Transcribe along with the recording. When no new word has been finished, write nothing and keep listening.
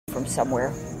from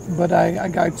somewhere. But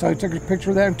so I took a picture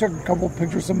of that. I took a couple of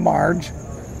pictures of Marge.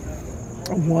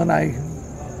 One I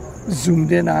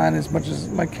zoomed in on as much as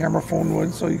my camera phone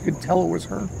would, so you could tell it was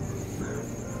her.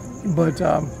 But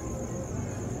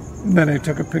then I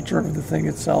took a picture of the thing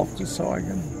itself, just so I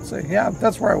can say, yeah,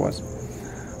 that's where I was.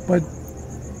 But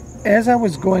as I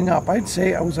was going up, I'd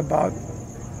say I was about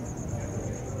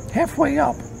halfway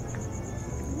up,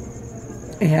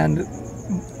 and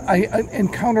I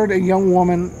encountered a young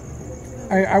woman.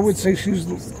 I would say she was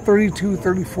 32,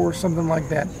 34, something like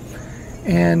that.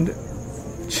 And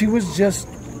she was just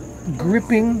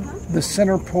gripping the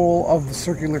center pole of the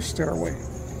circular stairway.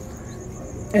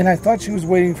 And I thought she was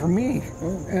waiting for me.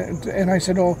 And I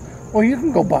said, oh, well, you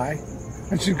can go by.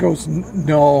 And she goes,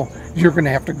 no, you're going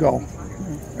to have to go.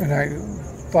 And I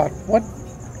thought, what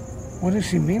does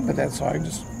she mean by that? So I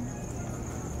just,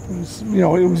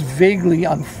 it was vaguely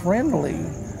unfriendly,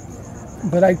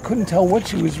 but I couldn't tell what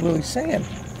she was really saying.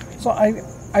 So I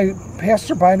passed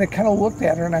her by and I kind of looked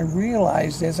at her, and I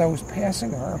realized as I was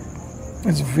passing her,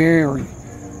 it's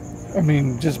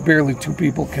just barely two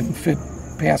people can fit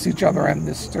past each other on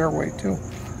this stairway too.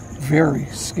 Very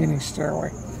skinny stairway.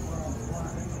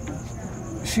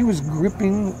 She was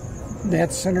gripping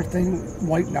that center thing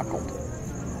white-knuckled.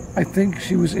 I think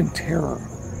she was in terror.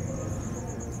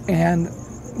 And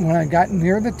when I got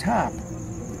near the top,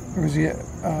 there was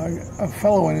a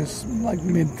fellow in his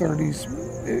mid-30s.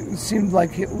 It seemed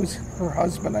like it was her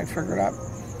husband, I figured out.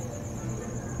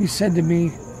 He said to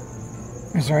me,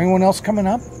 is there anyone else coming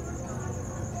up?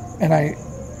 And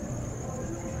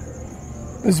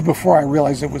this is before I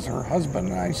realized it was her husband.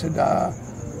 And I said,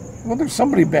 well, there's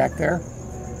somebody back there.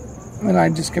 And I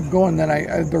just kept going. Then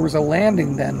there was a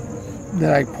landing then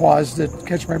that I paused to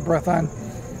catch my breath on.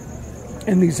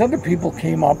 And these other people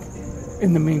came up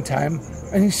in the meantime,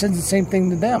 and he said the same thing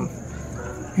to them.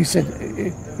 He said,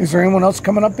 is there anyone else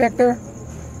coming up back there?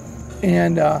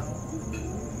 And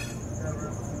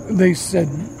they said,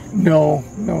 no,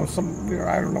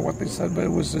 I don't know what they said, but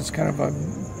it was just kind of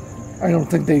I don't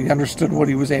think they understood what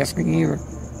he was asking either.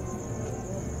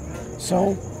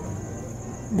 So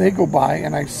they go by,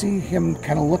 and I see him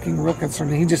kind of looking real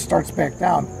concerned, and he just starts back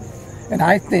down. And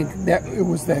I think that it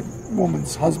was that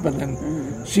woman's husband,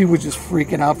 and she was just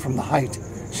freaking out from the height.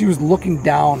 She was looking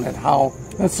down at how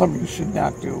that's something you should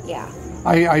not do. Yeah.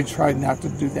 I tried not to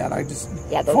do that. I just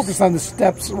focused on the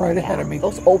steps right ahead of me.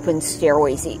 Those open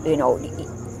stairways, even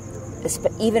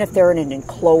if they're in an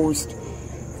enclosed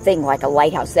thing like a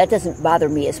lighthouse, that doesn't bother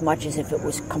me as much as if it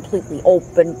was completely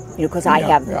open. Because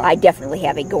I definitely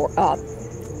have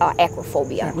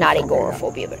acrophobia, not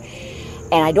agoraphobia, but.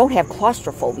 And I don't have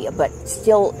claustrophobia, but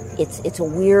still, it's a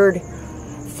weird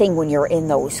thing when you're in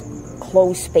those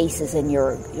closed spaces and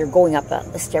you're going up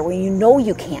a stairway.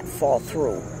 You can't fall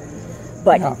through,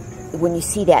 but when you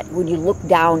see that, when you look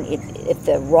down, if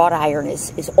the wrought iron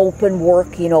is open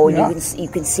work, and you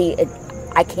can see it.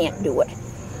 I can't do it.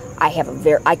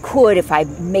 I could if I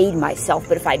made myself,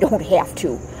 but if I don't have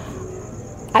to,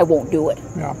 I won't do it.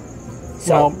 Yeah.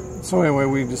 So anyway,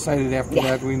 we decided after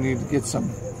that we need to get some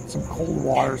cold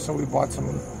water, so we bought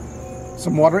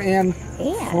some water and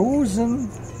frozen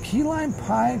key lime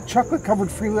pie, chocolate-covered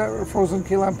frozen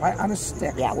key lime pie on a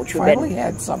stick. Yeah, which we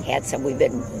had some. We've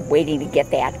been waiting to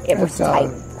get that ever since I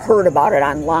heard about it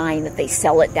online, that they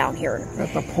sell it down here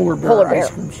at the Polar Bear ice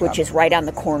cream shop, which is right on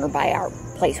the corner by our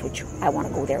place, which I want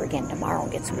to go there again tomorrow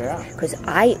and get some. Because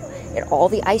at all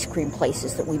the ice cream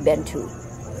places that we've been to,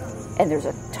 and there's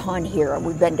a ton here,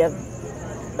 we've been to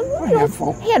a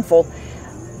handful.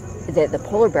 The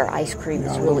Polar Bear ice cream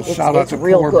is really, it's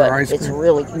real good. It's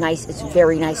really nice. It's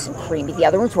very nice and creamy. The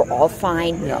other ones were all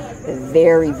fine. Yeah.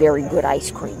 Very, very good ice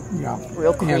cream. Yeah.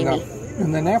 Real creamy.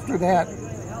 And then after that,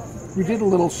 we did a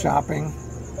little shopping.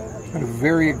 And a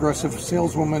very aggressive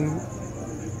saleswoman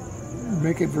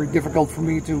make it very difficult for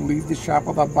me to leave the shop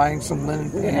without buying some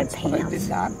linen pants. But I did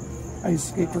not. I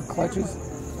escaped her clutches.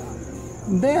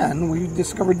 And then we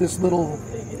discovered this little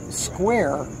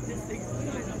square,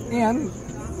 and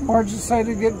Marge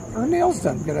decided to get her nails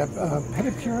done, get a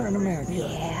pedicure and a manicure.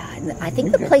 Yeah, and I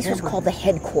think the place was called the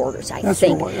Headquarters, That's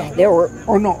think. There were...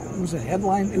 Or no, was it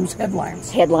Headline? It was Headlines.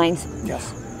 Headlines?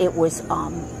 Yes. It was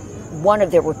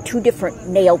there were two different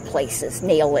nail places,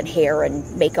 nail and hair and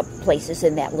makeup places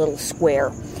in that little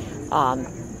square. I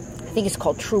think it's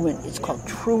called Truman. It's called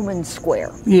Truman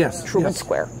Square. Yes. Truman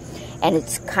Square. And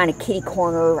it's kind of kitty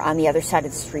corner on the other side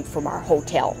of the street from our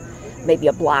hotel. Maybe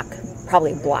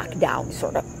probably a block down,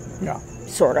 sort of. Yeah.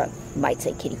 Sort of, might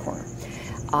say kitty corner.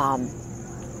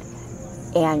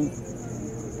 And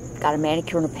got a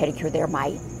manicure and a pedicure there.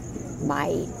 My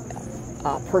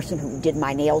person who did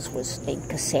my nails was named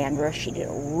Cassandra. She did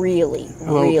a really,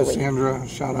 Hello, really, Cassandra.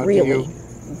 Shout out really to you.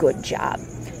 good job.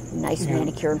 Nice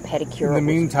manicure and pedicure. In the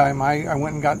meantime, I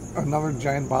went and got another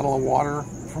giant bottle of water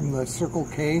from the Circle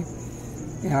K,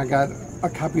 and I got a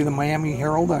copy of the Miami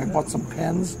Herald, and I bought some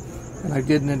pens, and I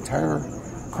did an entire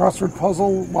crossword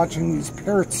puzzle watching these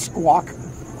parrots squawk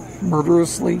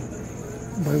murderously.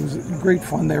 But it was great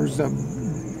fun. There was a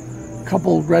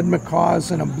couple red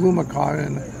macaws and a blue macaw,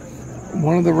 and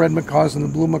one of the red macaws and the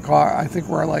blue macaw, I think,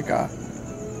 were like a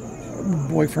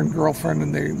boyfriend, girlfriend,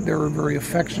 and they were very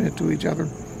affectionate to each other.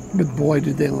 But boy,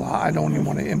 did they lie. I don't even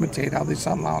want to imitate how they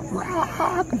sound loud.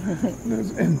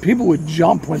 And people would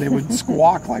jump when they would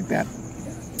squawk like that.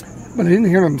 But I didn't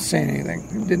hear them say anything.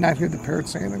 I did not hear the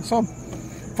parrots say anything. So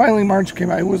finally Marge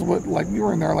came out. It was like you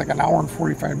were in there like an hour and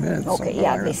 45 minutes. Okay,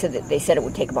 yeah, they said it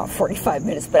would take about 45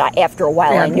 minutes, but after a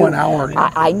while, I knew 1 hour.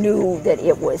 Yeah. I knew that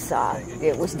it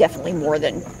was definitely more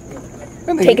than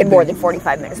more than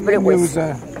 45 minutes. But it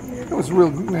was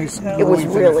real nice. It was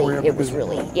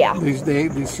really, yeah.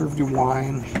 They served you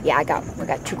wine. Yeah, I got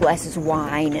 2 glasses of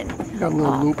wine and got a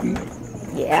little loopy.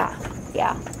 Yeah.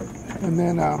 And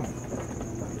then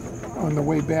on the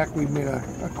way back, we made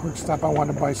a quick stop. I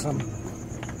wanted to buy some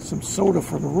soda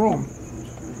for the room,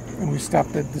 and we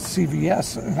stopped at the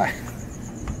CVS.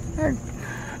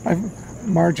 And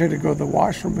Marge had to go to the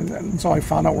washroom, and so I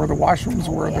found out where the washrooms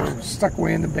were. Yeah. They're stuck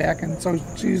way in the back, and so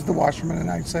she used the washroom, and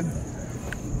I said,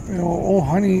 "Oh,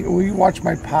 honey, will you watch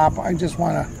my pop? I just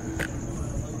want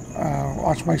to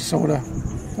watch my soda."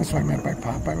 That's what I meant by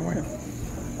pop, by the way.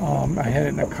 I had it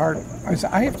in a cart. I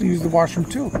said, "I have to use the washroom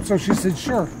too." So she said,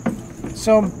 "Sure."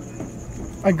 So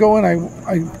I go and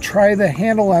I try the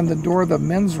handle on the door of the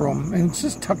men's room, and it's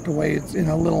just tucked away. It's in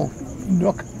a little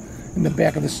nook in the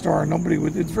back of the store.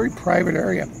 It's a very private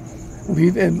area.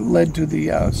 It led to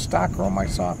the stock room I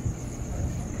saw.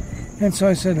 And so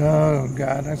I said, "Oh,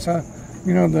 God." I saw,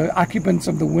 the occupants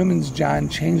of the women's john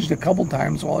changed a couple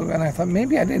times, and I thought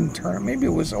maybe I didn't turn it. Maybe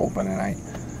it was open.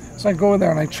 So I go there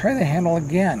and I try the handle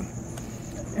again.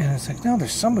 And it's like, no,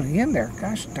 there's somebody in there.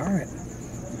 Gosh darn it.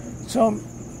 So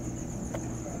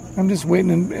I'm just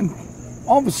waiting, and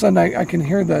all of a sudden I can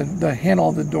hear the handle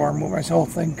of the door move. I say, "Oh,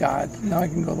 thank God. Now I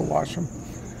can go to the washroom."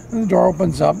 And the door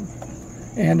opens up,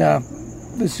 and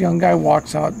this young guy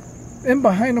walks out, and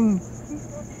behind him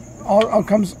out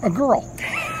comes a girl.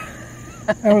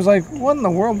 And I was like, "What in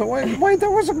the world? Why there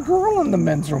was a girl in the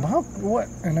men's room? How? What?"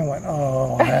 And I went,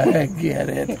 "Oh, I get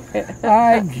it.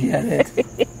 I get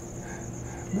it."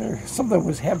 Some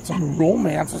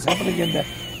romance was happening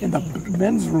in the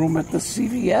men's room at the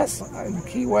CVS in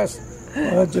Key West.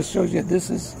 Well, that just shows you this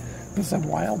is a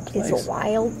wild place. It's a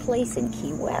wild place in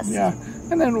Key West. Yeah,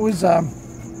 and then it was a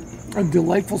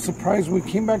delightful surprise. We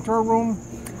came back to our room.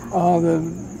 The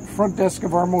front desk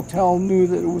of our motel knew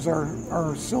that it was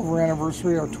our silver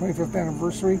anniversary, our 25th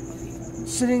anniversary.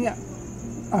 Sitting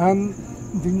on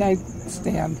the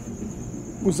nightstand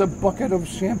was a bucket of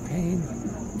champagne.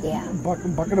 Yeah. A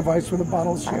bucket of ice with a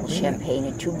bottle of champagne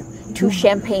and two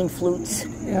champagne flutes.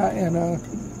 Yeah, and a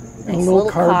nice little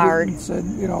card that said,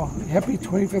 "Happy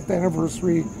 25th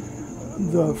anniversary,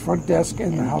 the front desk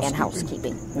and the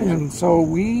housekeeping." And so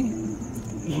we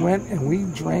went and we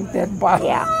drank that bottle.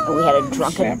 Yeah, and we had a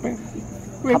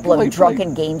couple of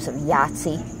drunken games of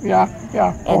Yahtzee. Yeah.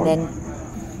 And then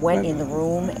went in the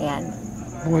room, and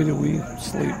boy, did we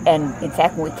sleep. And in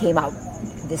fact, when we came out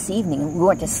this evening, we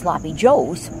went to Sloppy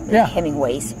Joe's,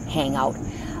 Hemingway's hangout.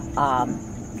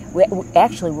 We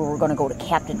were going to go to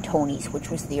Captain Tony's, which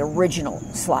was the original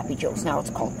Sloppy Joe's. Now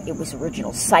it was the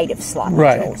original site of Sloppy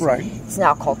Joe's. Right. It's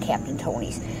now called Captain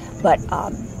Tony's. But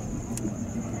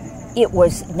it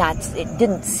was not, it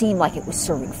didn't seem like it was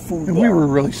serving food and there. We were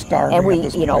really starving.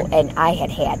 And and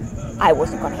I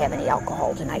wasn't going to have any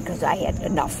alcohol tonight because I had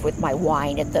enough with my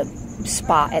wine at the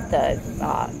spa, at the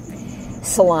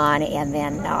salon, and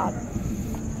then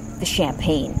the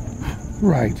champagne.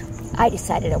 Right. I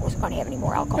decided I wasn't going to have any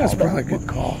more alcohol. That's probably a good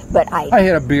call. But I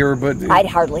had a beer, but I'd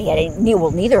hardly had any.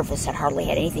 Neither of us had hardly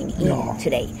had anything to eat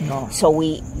today. No. So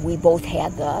we both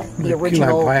had the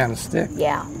original pie on a stick.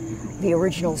 Yeah, the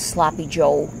original Sloppy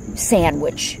Joe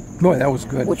sandwich. Boy, that was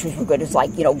good. Which was good. It's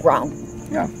like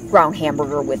ground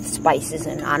hamburger with spices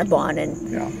and on a bun, and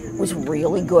it was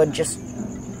really good. Just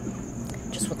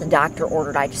what the doctor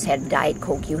ordered. I just had Diet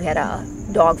Coke. You had a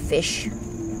Dogfish.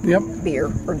 Yep. Beer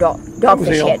or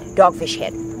Dogfish Head. Dogfish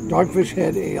Head. Dogfish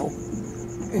Head ale,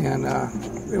 and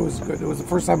it was good. It was the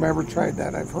first time I ever tried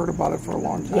that. I've heard about it for a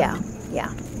long time. Yeah.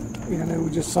 And it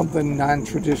was just something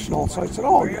non-traditional. So I said,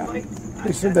 "Oh yeah."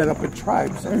 They served that up at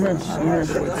Tribes.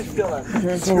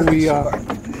 So we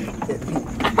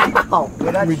Oh,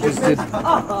 we just did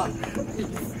a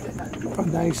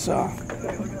nice,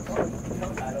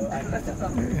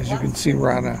 as you can see,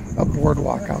 we're on a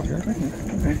boardwalk out here.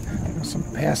 There's some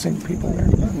passing people there.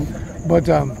 But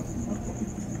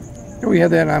we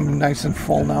had that. I'm nice and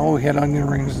full now. We had onion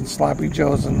rings and sloppy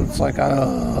joes, and it's like,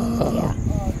 I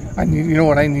need, you know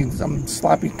what I need? Some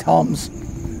sloppy Tums.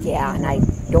 Yeah, and I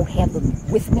don't have them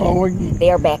with me. Oh,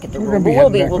 they are back at the room. We'll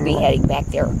be heading back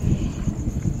there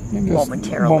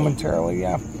momentarily. Momentarily,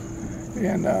 yeah.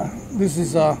 And this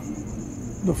is the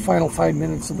final 5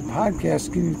 minutes of the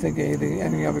podcast. Can you think of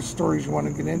any other stories you want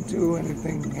to get into?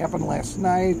 Anything happened last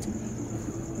night?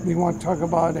 Do you want to talk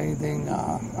about anything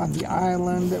on the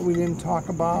island that we didn't talk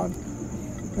about?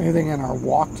 Anything on our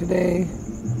walk today?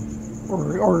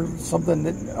 Or something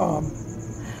that...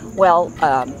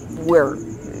 we're...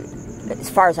 As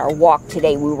far as our walk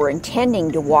today, we were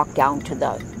intending to walk down to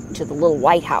the little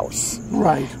White House.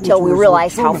 Right. Till we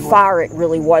realized how far it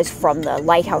really was from the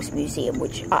Lighthouse Museum,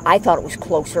 which I thought it was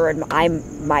closer, and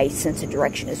my sense of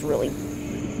direction is really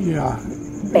bad.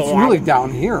 It's really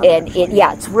down here. And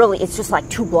it's just like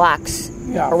 2 blocks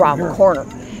around the corner.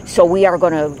 So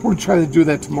we'll try to do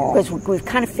that tomorrow. Because we've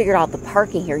kind of figured out the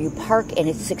parking here. You park and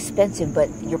it's expensive, but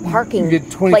your parking you get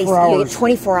 24 hours. You get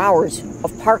 24 hours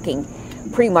of parking.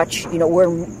 Pretty much, we're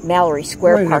Mallory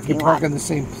Square parking lot. If you park in the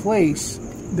same place,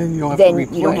 then you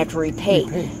don't have to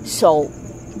repay. So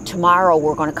tomorrow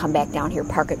we're going to come back down here,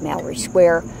 park at Mallory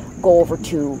Square, go over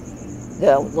to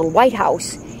the little White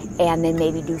House, and then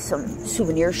maybe do some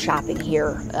souvenir shopping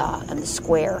here in the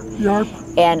square. Yep.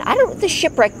 And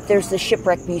there's the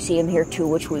Shipwreck Museum here too,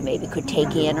 which we maybe could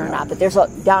take in or not. But there's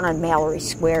down on Mallory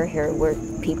Square here where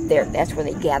people that's where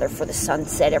they gather for the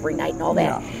sunset every night and all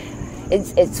that. Yeah.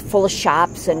 It's full of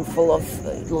shops and full of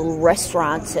little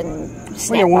restaurants and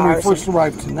snack bars. When we first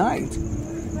arrived tonight,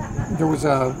 there was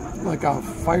a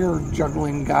fire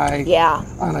juggling guy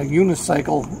on a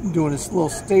unicycle doing his little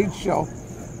stage show.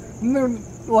 And they're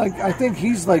I think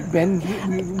he's Ben.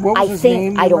 What was his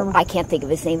name? I can't think of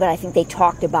his name, but I think they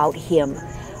talked about him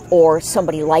or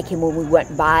somebody like him when we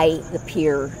went by the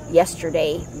pier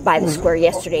yesterday, by the square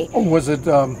yesterday. Or was it?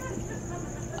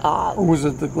 Or was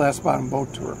it the Glass Bottom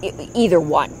Boat Tour? Either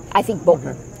one. I think both.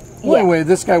 Okay. Well, anyway,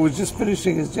 this guy was just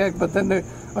finishing his jack, but then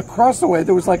across the way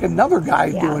there was another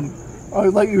guy doing,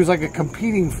 he was a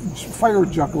competing fire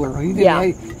juggler.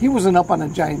 He wasn't up on a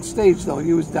giant stage though.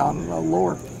 He was down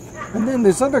lower. And then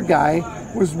this other guy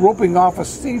was roping off a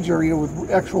stage area with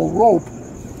actual rope,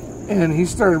 and he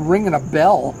started ringing a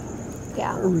bell.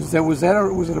 Yeah. Or was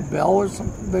it a bell or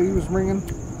something that he was ringing?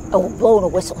 Oh, blowing a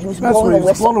whistle. He was blowing a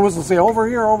whistle. Blowing a whistle. Say, over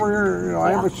here.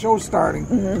 I have a show starting.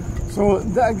 Mm-hmm. So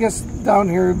I guess down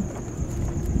here,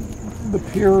 the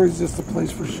pier is just a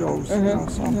place for shows.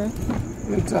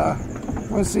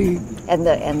 Let's see. And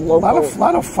local. A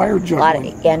lot of fire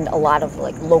juggling. A lot of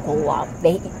local.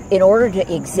 In order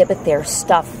to exhibit their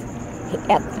stuff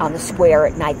on the square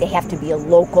at night, they have to be a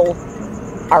local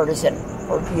artisan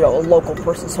or a local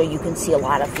person, so you can see a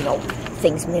lot of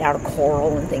things made out of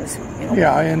coral and things,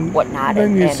 and whatnot.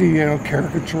 Then you see,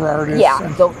 caricature artists,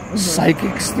 and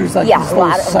psychics. There's these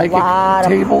little psychic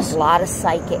tables. A lot of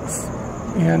psychics.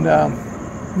 And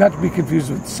not to be confused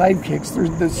with sidekicks.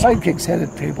 The sidekicks had a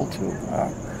table too.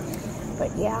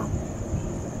 But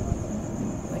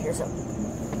here's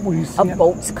a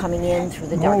boat's coming in through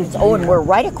the darkness. And we're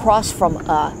right across from.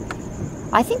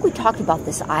 I think we talked about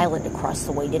this island across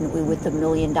the way, didn't we? With the $1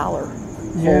 million.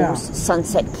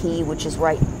 Sunset Key, which is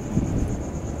right.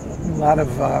 A lot of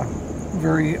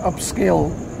very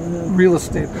upscale real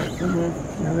estate.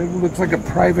 It looks like a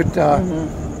private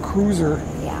cruiser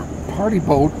party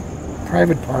boat,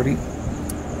 private party.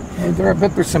 And I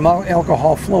bet there's some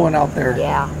alcohol flowing out there.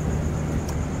 Yeah.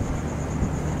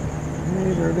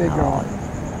 Hey, there they go.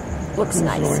 Looks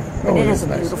nice. And it is a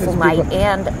beautiful night.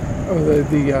 And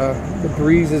the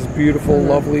breeze is beautiful,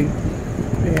 lovely,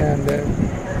 and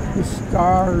the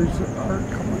stars are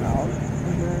coming out.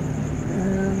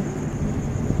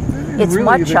 And it's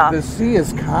really, the sea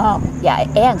is calm. Yeah,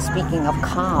 and speaking of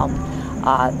calm,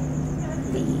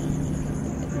 the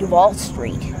Duval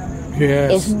Street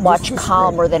is much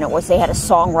calmer than it was. They had a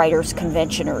songwriters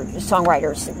convention or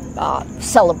songwriters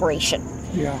celebration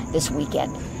this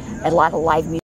weekend. A lot of live music.